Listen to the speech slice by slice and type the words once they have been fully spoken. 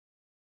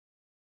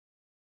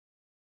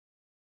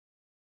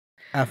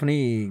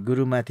आफ्नै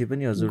गुरुमाथि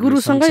पनि हजुर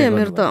गुरुसँगै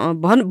मेरो त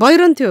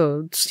भइरहन्थ्यो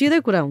सिधै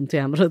कुरा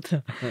हुन्थ्यो हाम्रो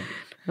त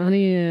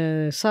अनि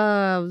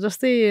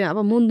जस्तै अब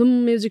मुन्धुम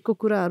म्युजिकको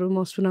कुराहरू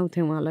म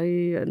सुनाउँथेँ उहाँलाई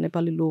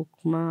नेपाली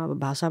लोकमा अब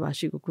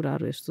भाषाभाषीको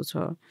कुराहरू यस्तो छ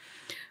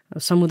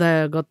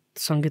समुदायगत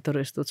सङ्गीतहरू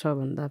यस्तो छ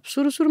भन्दा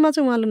सुरुमा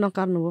चाहिँ उहाँले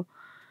नकार्नुभयो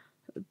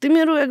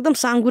तिमीहरू एकदम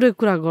साङ्गुरे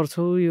कुरा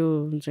गर्छौ यो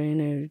चाहिँ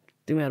नि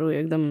तिमीहरू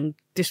एकदम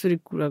त्यसरी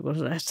कुरा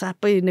गर्छौ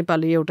सबै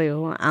नेपाली एउटै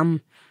हो आम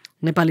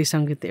नेपाली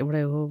सङ्गीत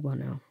एउटै हो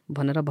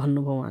भनेर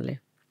भन्नुभयो उहाँले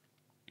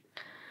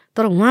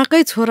तर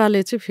उहाँकै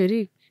छोराले चाहिँ फेरि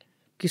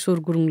किशोर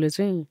गुरुङले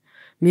चाहिँ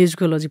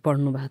म्युजिकोलोजी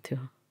पढ्नु भएको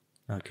थियो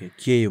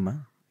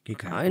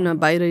होइन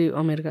बाहिरै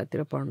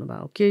अमेरिकातिर पढ्नु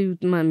भएको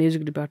केयुमा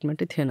म्युजिक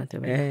डिपार्टमेन्टै थिएन त्यो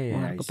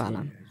उहाँको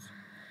पालाम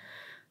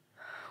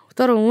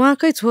तर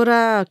उहाँकै छोरा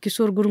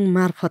किशोर गुरुङ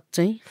मार्फत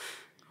चाहिँ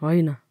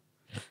होइन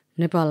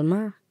नेपालमा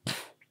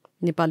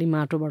नेपाली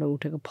माटोबाट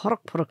उठेको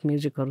फरक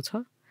म्युजिकहरू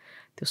छ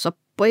त्यो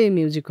सबै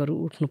म्युजिकहरू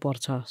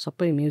उठ्नुपर्छ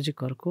सबै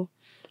म्युजिकहरूको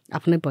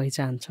आफ्नै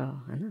पहिचान छ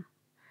होइन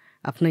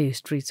आफ्नै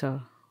हिस्ट्री छ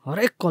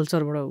हरेक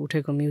कल्चरबाट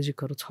उठेको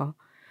म्युजिकहरू छ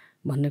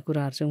भन्ने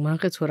कुराहरू चाहिँ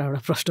उहाँकै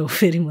छोराबाट प्रष्ट हो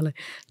फेरि मलाई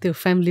त्यो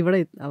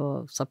फ्यामिलीबाटै अब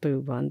सबै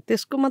भयो भने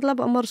त्यसको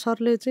मतलब अमर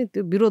सरले चाहिँ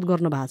त्यो विरोध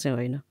गर्नु भएको चाहिँ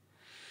होइन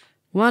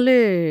उहाँले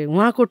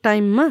उहाँको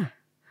टाइममा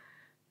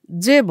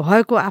जे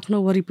भएको आफ्नो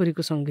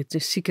वरिपरिको सङ्गीत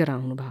चाहिँ सिकेर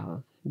आउनुभएको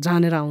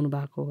जानेर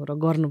आउनुभएको र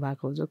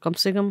गर्नुभएको जो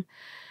कमसेकम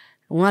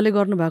उहाँले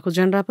गर्नुभएको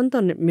जेनरा पनि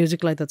त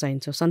म्युजिकलाई त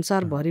चाहिन्छ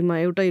संसारभरिमा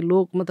एउटै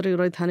लोक मात्रै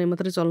रैथाने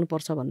मात्रै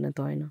चल्नुपर्छ भन्ने त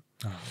होइन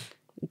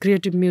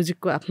क्रिएटिभ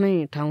म्युजिकको आफ्नै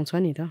ठाउँ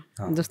छ नि त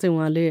जस्तै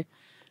उहाँले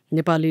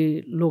नेपाली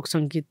लोक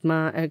सङ्गीतमा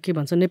के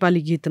भन्छ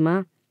नेपाली गीतमा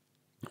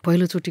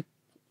पहिलोचोटि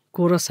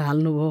कोरस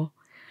हाल्नुभयो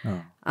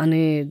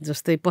अनि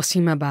जस्तै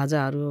पश्चिमा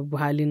बाजाहरू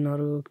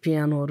भायोलिनहरू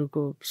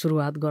पियानोहरूको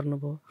सुरुवात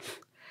गर्नुभयो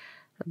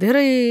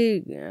धेरै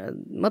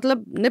मतलब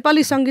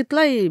नेपाली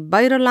सङ्गीतलाई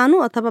बाहिर लानु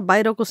अथवा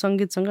बाहिरको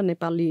सङ्गीतसँग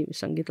नेपाली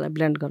सङ्गीतलाई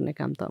ब्लेन्ड गर्ने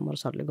काम त अमर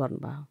सरले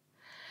गर्नुभयो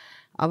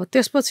अब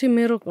त्यसपछि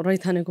मेरो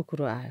रैथानेको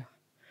कुरो आयो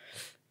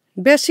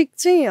बेसिक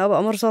चाहिँ अब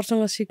अमर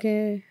सरसँग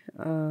सिकेँ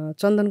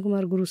चन्दन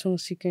कुमार गुरुसँग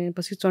सिकेँ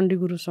पछि चण्डी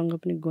गुरुसँग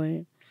पनि गएँ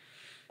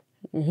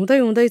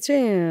हुँदै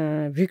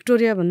चाहिँ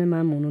भिक्टोरिया भन्ने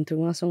म्याम हुनुहुन्थ्यो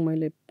उहाँसँग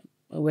मैले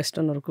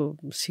वेस्टर्नहरूको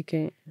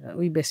सिकेँ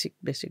उही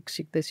बेसिक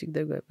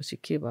सिक्दै गएपछि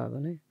के भयो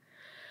भने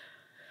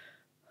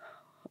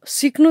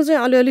सिक्नु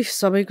चाहिँ अलिअलि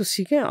सबैको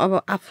सिकेँ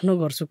अब आफ्नो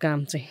गर्छु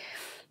काम चाहिँ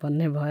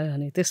भन्ने भयो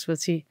अनि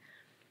त्यसपछि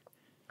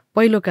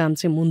पहिलो काम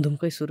चाहिँ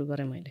मुन्धुमकै सुरु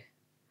गरेँ मैले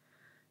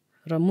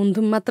र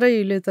मुन्धुम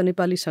मात्रैले त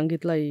नेपाली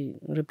सङ्गीतलाई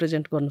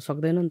रिप्रेजेन्ट गर्नु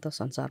सक्दैन नि त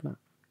संसारमा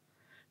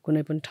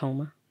कुनै पनि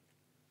ठाउँमा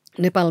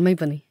नेपालमै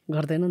पनि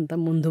गर्दैन नि त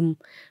मुन्धुम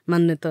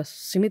मान्ने त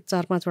सीमित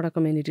 4-5वटा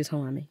कम्युनिटी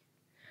छौँ हामी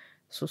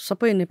सो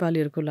सबै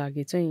नेपालीहरूको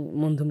लागि चाहिँ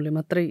मुन्धुमले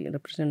मात्रै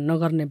रिप्रेजेन्ट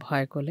नगर्ने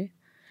भएकोले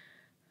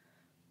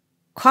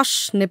खस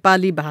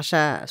नेपाली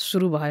भाषा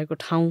सुरु भएको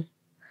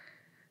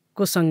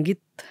ठाउँको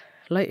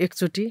सङ्गीतलाई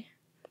एकचोटि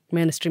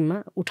मेन स्ट्रिममा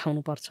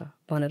उठाउनुपर्छ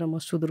भनेर म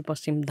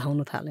सुदूरपश्चिम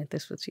धाउनु थालेँ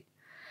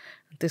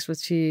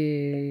त्यसपछि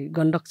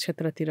गण्डक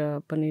क्षेत्रतिर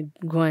पनि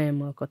गएँ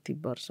म कति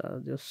वर्ष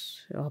जस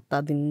हप्ता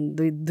दिन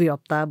दुई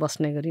हप्ता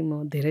बस्ने गरी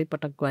म धेरै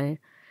पटक गएँ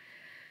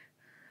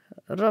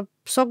र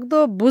सक्दो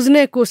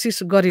बुझ्ने कोसिस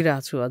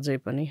गरिरहेको छु अझै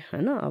पनि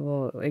होइन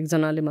अब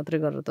एकजनाले मात्रै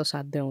गरेर त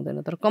साध्य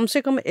हुँदैन तर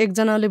कमसेकम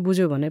एकजनाले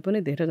बुझ्यो भने पनि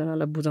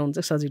धेरैजनालाई बुझाउनु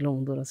चाहिँ सजिलो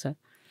हुँदो रहेछ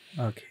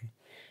ओके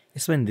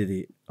यसमा नि दिदी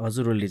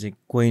हजुरहरूले चाहिँ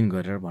कोइन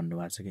गरेर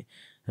भन्नुभएको छ कि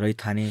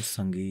रैथाने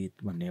सङ्गीत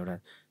भन्ने एउटा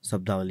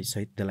शब्दावली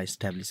सहित त्यसलाई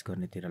इस्ट्याब्लिस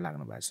गर्नेतिर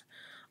लाग्नु भएको छ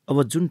अब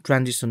जुन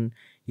ट्रान्जिसन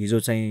हिजो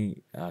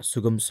चाहिँ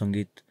सुगम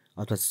सङ्गीत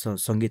अथवा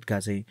सङ्गीतका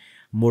चाहिँ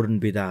मोडर्न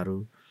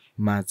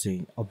विधाहरूमा चाहिँ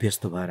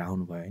अभ्यस्त भएर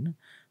आउनुभयो होइन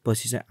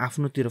पछि चाहिँ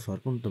आफ्नोतिर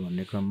फर्कौँ त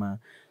भन्ने क्रममा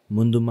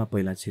मुन्धुममा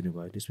पहिला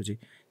छिर्नुभयो त्यसपछि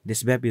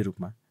देशव्यापी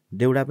रूपमा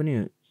देउडा पनि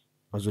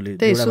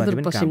हजुरले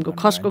सुदूरपश्चिमको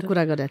खसको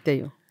कुरा गरे त्यही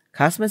हो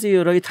खासमा चाहिँ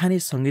यो रैथाने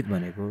सङ्गीत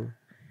भनेको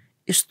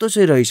यस्तो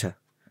चाहिँ रहेछ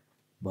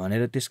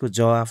भनेर त्यसको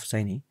जवाफ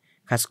चाहिँ नि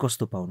खास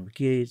कस्तो पाउनु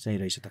के चाहिँ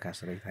रहेछ त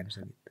खास रैथाने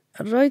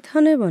सङ्गीत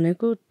रैथाने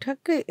भनेको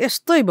ठ्याक्कै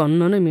यस्तै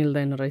भन्नु नै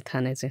मिल्दैन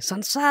रैथाने चाहिँ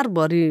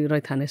संसारभरि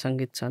रैथाने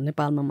सङ्गीत छ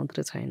नेपालमा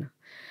मात्रै छैन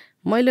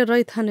मैले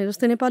रैथाने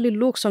जस्तै नेपाली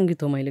लोक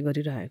सङ्गीत हो मैले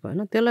गरिरहेको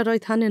होइन त्यसलाई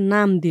रैथाने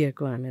नाम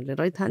दिएको हामीले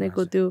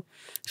रैथानेको त्यो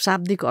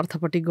शाब्दिक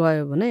अर्थपट्टि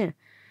गयो भने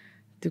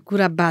त्यो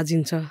कुरा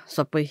बाजिन्छ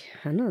सबै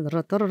होइन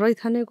र तर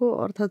रैथानेको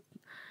अर्थ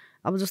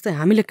अब जस्तै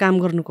हामीले काम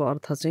गर्नुको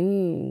अर्थ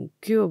चाहिँ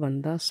के हो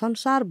भन्दा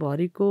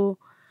संसारभरिको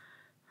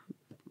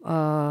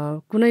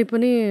कुनै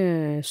पनि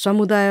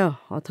समुदाय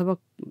अथवा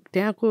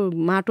त्यहाँको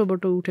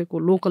माटोबाट उठेको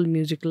लोकल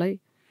म्युजिकलाई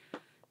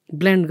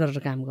ब्लेन्ड गरेर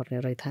काम गर्ने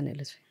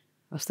रैथानेले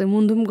चाहिँ जस्तै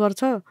मुन्धुम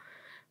गर्छ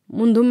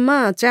मुन्धुममा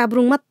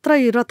च्याब्रुङ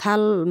मात्रै र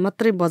थाल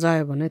मात्रै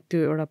बजायो भने त्यो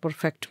एउटा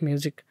पर्फेक्ट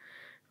म्युजिक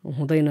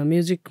हुँदैन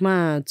म्युजिकमा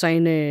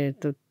चाहिने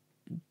त्यो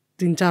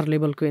 3-4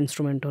 लेभलको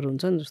इन्स्ट्रुमेन्टहरू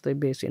हुन्छन् जस्तै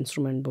बेस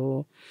इन्स्ट्रुमेन्ट भयो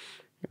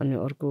अनि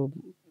अर्को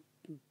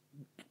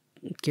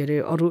के अरे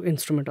अरू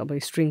इन्स्ट्रुमेन्ट अब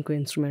स्ट्रिङको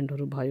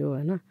इन्स्ट्रुमेन्टहरू भयो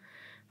होइन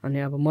अनि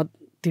अब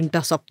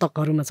 3टा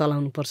सप्तकहरूमा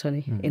चलाउनु पर्छ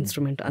नि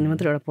इन्स्ट्रुमेन्ट अनि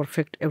मात्रै एउटा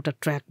पर्फेक्ट एउटा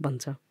ट्र्याक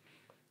बन्छ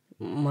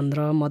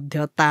मन्द्र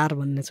मध्य तार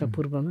भन्ने छ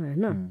पूर्वमा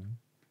होइन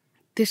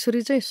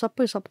त्यसरी चाहिँ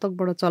सबै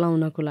सप्तकबाट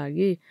चलाउनको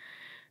लागि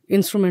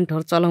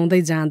इन्स्ट्रुमेन्टहरू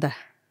चलाउँदै जाँदा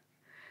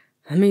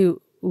हामी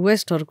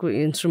वेस्टहरूको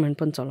इन्स्ट्रुमेन्ट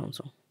पनि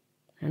चलाउँछौँ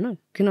हैन।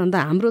 किन भन्दा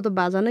हाम्रो त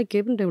बाजा नै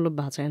केही पनि डेभलप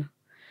भएको छैन।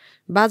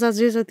 बाजा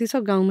जे जति छ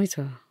गाउँमै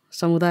छ,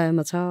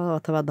 समुदायमा छ,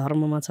 अथवा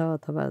धर्ममा छ,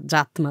 अथवा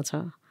जातमा छ,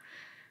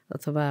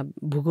 अथवा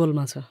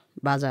भूगोलमा छ।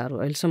 बाजाहरू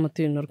अहिलेसम्म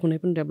तिनीहरू कुनै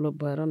पनि डेभलप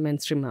भएर मेन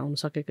स्ट्रिममा आउन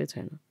सकेकै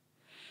छैन।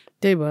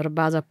 त्यही भएर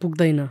बाजा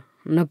पुग्दैन,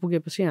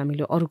 नपुगेपछि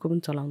हामीले अरूको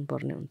पनि चलाउनु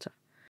पर्ने हुन्छ।